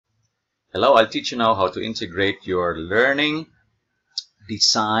Hello, I'll teach you now how to integrate your learning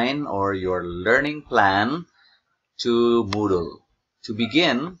design or your learning plan to Moodle. To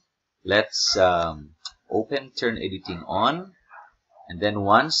begin, let's open Turn Editing on, and then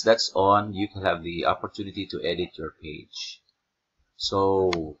once that's on, you can have the opportunity to edit your page.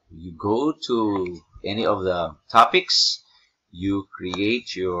 So you go to any of the topics, you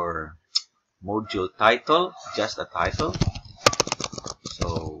create your module title, just a title.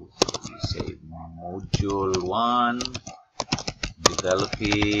 So we say Module 1,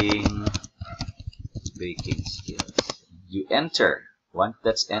 Developing Baking Skills. You enter. Once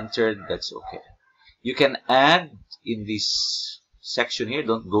that's entered, that's okay. You can add in this section here.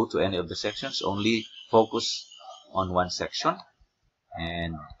 Don't go to any of the sections. Only focus on one section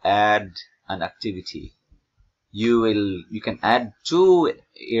and add an activity. You can add two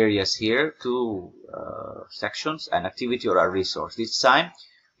areas here, two sections, an activity or a resource. This time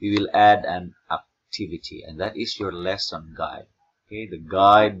we will add an activity, and that is your lesson guide. Okay, the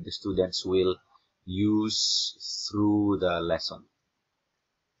guide the students will use through the lesson.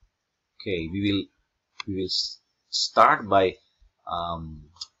 Okay, we will start by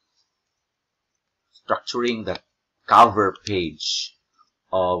structuring the cover page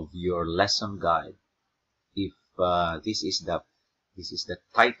of your lesson guide. If this is the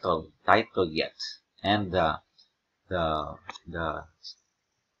title yet, and the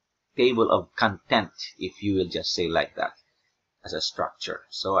table of content, if you will just say like that, as a structure.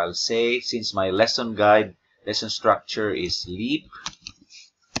 So I'll say, since my lesson guide lesson structure is LEAP,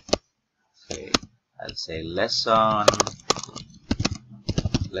 okay, I'll say lesson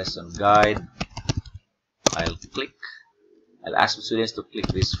guide. I'll ask the students to click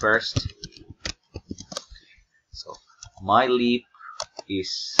this first. So my LEAP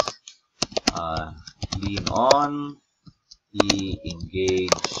is lean on, E engage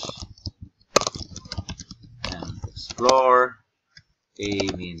and explore,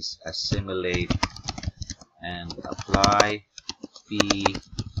 A means assimilate and apply, P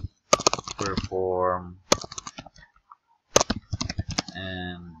perform,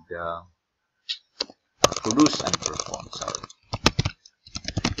 and produce and perform, sorry.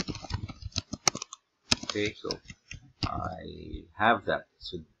 Okay, so I have that.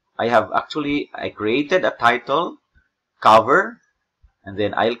 So I created a title, cover, and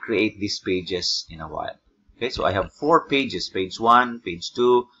then I'll create these pages in a while. Okay, so I have 4 pages, page 1, page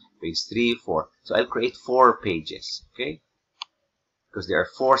 2, page 3, 4. So I'll create 4 pages, okay? Because there are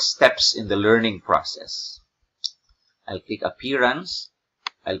 4 steps in the learning process. I'll click appearance.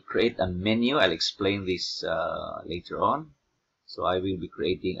 I'll create a menu. I'll explain this later on. So I will be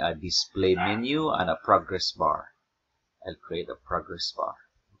creating a display menu and a progress bar. I'll create a progress bar.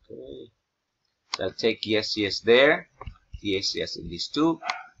 Okay. So I'll take yes, yes there, yes, yes in these 2,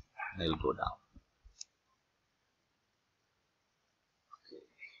 and I'll go down. Okay.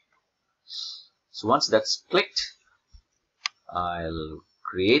 So once that's clicked, I'll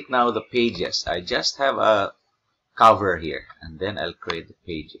create now the pages. I just have a cover here, and then I'll create the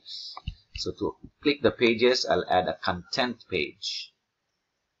pages. So to click the pages, I'll add a content page.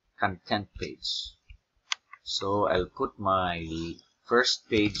 Content page. So I'll put my first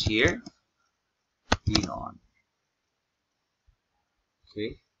page here, lean on.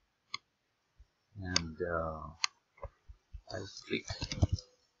 Okay. And I'll click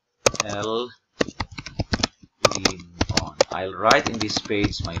L, lean on. I'll write in this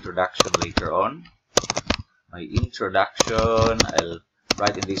page my introduction later on. My introduction, I'll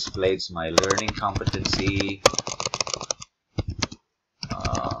write in this page my learning competency.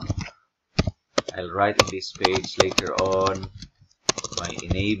 I'll write in this page later on my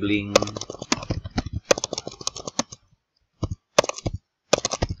enabling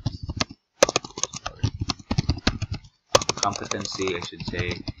competency, I should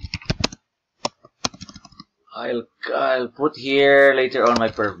say. I'll put here later on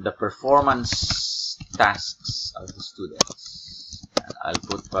the performance tasks of the students. And I'll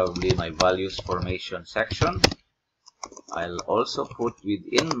put probably my values formation section. I'll also put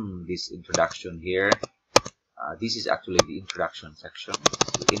within this introduction here, this is actually the introduction section,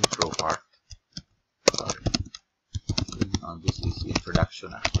 the intro part. Sorry. This is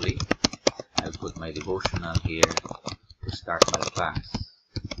introduction actually. I'll put my devotional here to start my class.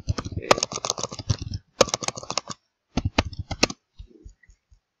 Okay.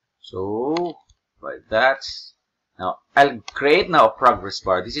 So like that. Now I'll create now a progress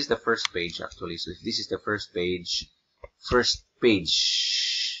bar. This is the first page actually. So if this is the first page,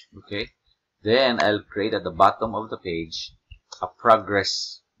 okay, then I'll create at the bottom of the page a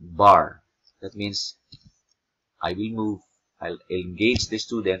progress bar. That means I will move I'll engage the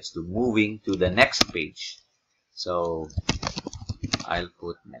students to moving to the next page. So I'll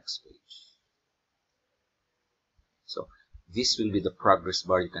put next page. So this will be the progress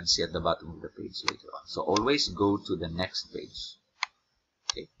bar you can see at the bottom of the page later on. So always go to the next page.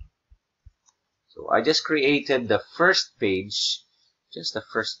 Okay. So I just created the first page, just the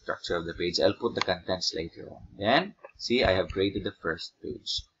first structure of the page. I'll put the contents later on. Then, see, I have created the first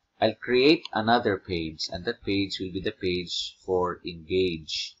page. I'll create another page, and that page will be the page for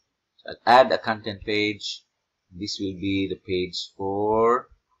engage. So I'll add a content page. This will be the page for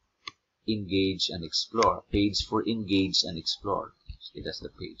engage and explore. Page for engage and explore. Okay, that's the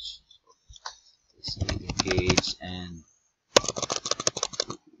page. So, engage and explore.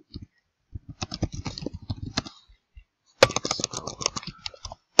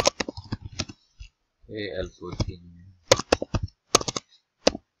 Okay, I'll put in.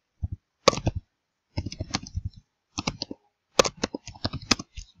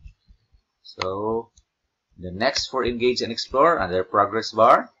 So the next for engage and explore under progress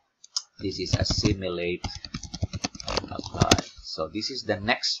bar, this is assimilate and apply. So this is the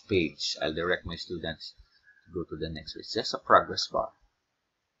next page. I'll direct my students to go to the next page. Just a progress bar.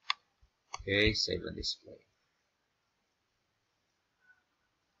 Okay, save and display.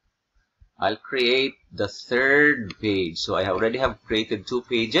 I'll create the third page. So I already have created 2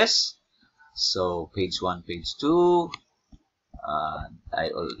 pages. So page 1, page 2.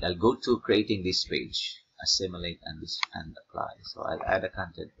 I'll go to creating this page, assimilate and apply. So I'll add a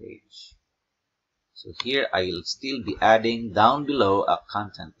content page. So here I'll still be adding down below a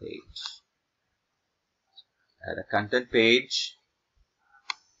content page. Add a content page.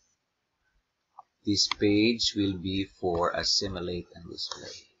 This page will be for assimilate and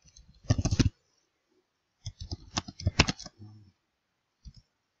display.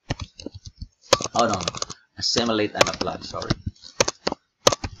 Oh no, assimilate and apply, sorry.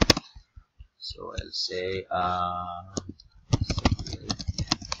 So I'll say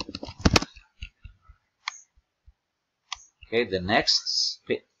okay, the next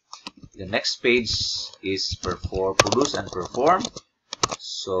page is produce and perform.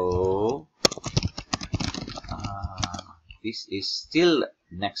 So this is still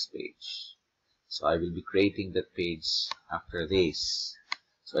next page. So I will be creating that page after this.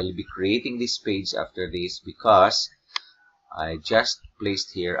 So I will be creating this page after this because I just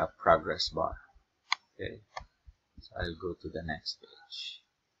placed here a progress bar. Okay, so I'll go to the next page.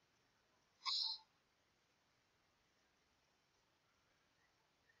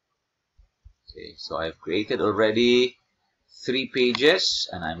 Okay, so I've created already 3 pages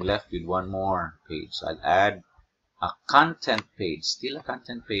and I'm left with 1 more page. So I'll add a content page, still a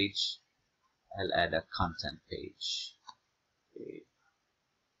content page. I'll add a content page. Okay.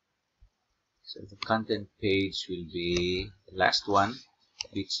 So the content page will be the last one,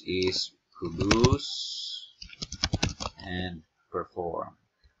 which is produce and perform.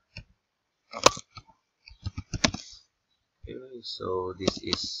 Okay, so this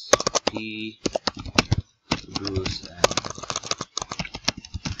is P, produce and perform.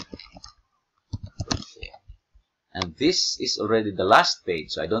 And this is already the last page,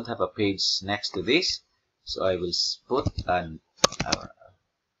 so I don't have a page next to this. So I will put a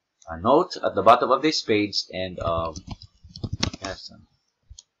note at the bottom of this page and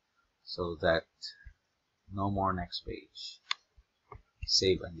so that no more next page.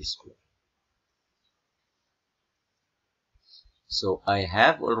 Save and display. So I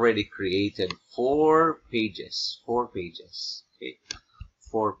have already created 4 pages. Okay,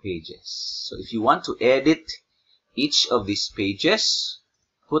 4 pages. So if you want to edit each of these pages,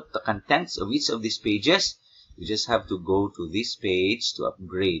 put the contents of each of these pages, you just have to go to this page to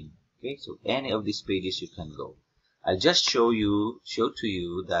upgrade. Okay, so any of these pages you can go. I'll just show to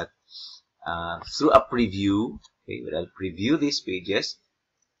you that through a preview. Okay, when I'll preview these pages,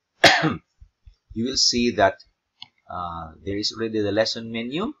 you will see that there is already the lesson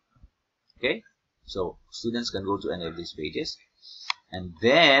menu. Okay, so students can go to any of these pages, and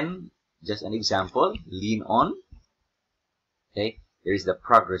then just an example, lean on. Okay, there is the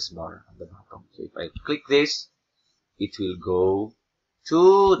progress bar at the bottom. So if I click this, it will go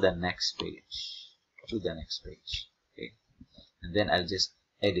to the next page. Okay, and then I'll just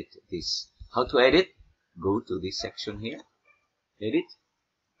edit this. How to edit? Go to this section here, edit,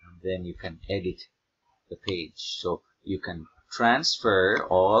 and then you can edit the page. So you can transfer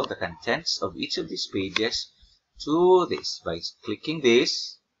all the contents of each of these pages to this by clicking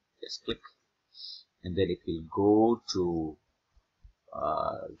this. Just click, and then it will go to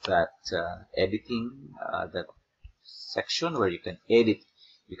editing, that section where you can edit.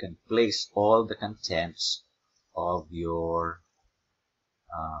 You can place all the contents of your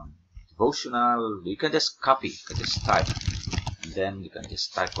devotional. You can just copy, you can just type, and then you can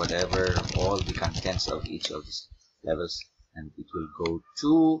just type whatever, all the contents of each of these levels, and it will go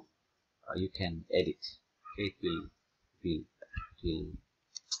to, you can edit. Okay, it will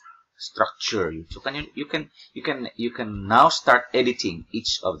structure you. So you can now start editing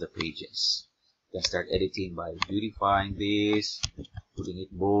each of the pages. You can start editing by beautifying this, putting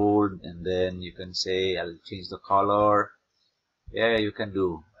it bold, and then you can say, I'll change the color. Yeah, you can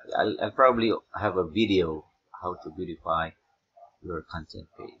do. I'll probably have a video how to beautify your content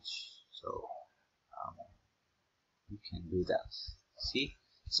page. So you can do that. See?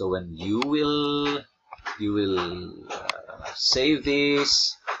 So when you will save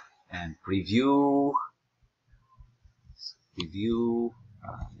this and preview,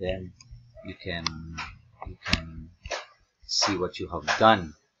 then you can see what you have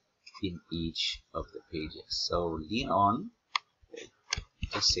done in each of the pages. So lean on.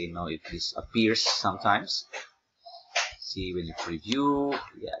 Just say no if this appears sometimes. See, when you preview,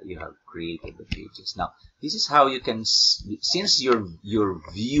 yeah, you have created the pages. Now, this is how you can, since your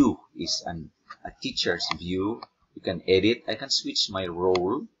view is a teacher's view, you can edit. I can switch my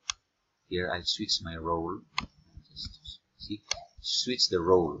role. Here, I'll switch my role. Just see, switch the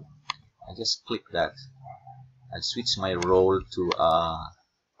role. I just click that. I'll switch my role to a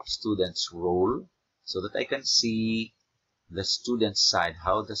student's role so that I can see the student side,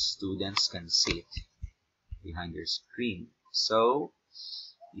 how the students can see it behind your screen. So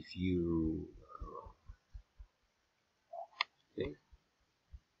if you okay,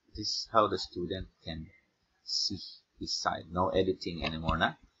 this is how the student can see his side. No editing anymore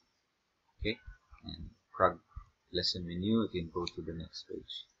now. Okay, and lesson menu, you can go to the next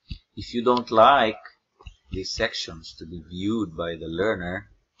page. If you don't like these sections to be viewed by the learner,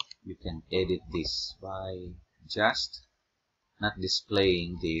 you can edit this by just not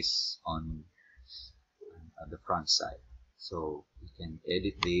displaying this on the front side. So you can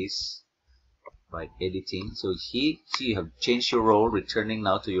edit this by editing. So see, you have changed your role, returning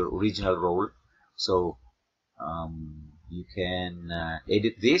now to your original role. So you can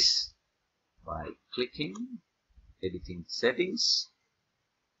edit this by clicking editing settings,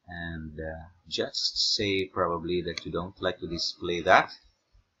 and just say probably that you don't like to display that.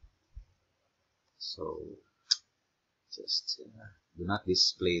 So just do not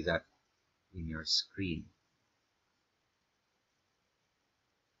display that in your screen.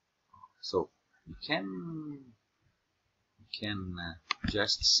 So you can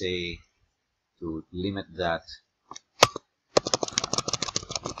just say to limit that.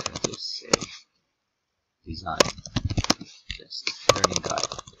 You can just say design, just learning guide.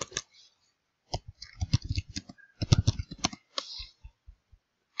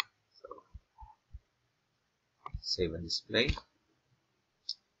 So save and display.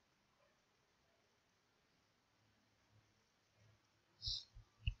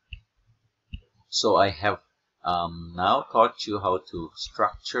 So I have now taught you how to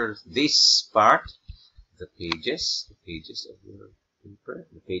structure this part, the pages of your paper,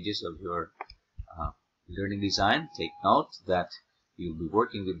 the pages of your learning design. Take note that you'll be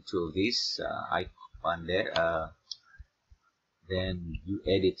working with two of these icon there. Then you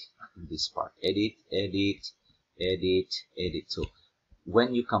edit in this part. Edit, edit, edit, edit. So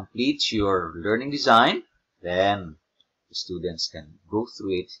when you complete your learning design, then the students can go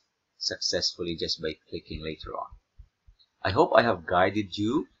through it successfully just by clicking later on. I hope I have guided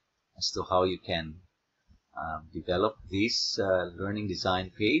you as to how you can develop this learning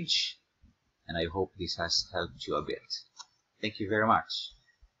design page, and I hope this has helped you a bit. Thank you very much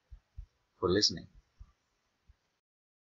for listening.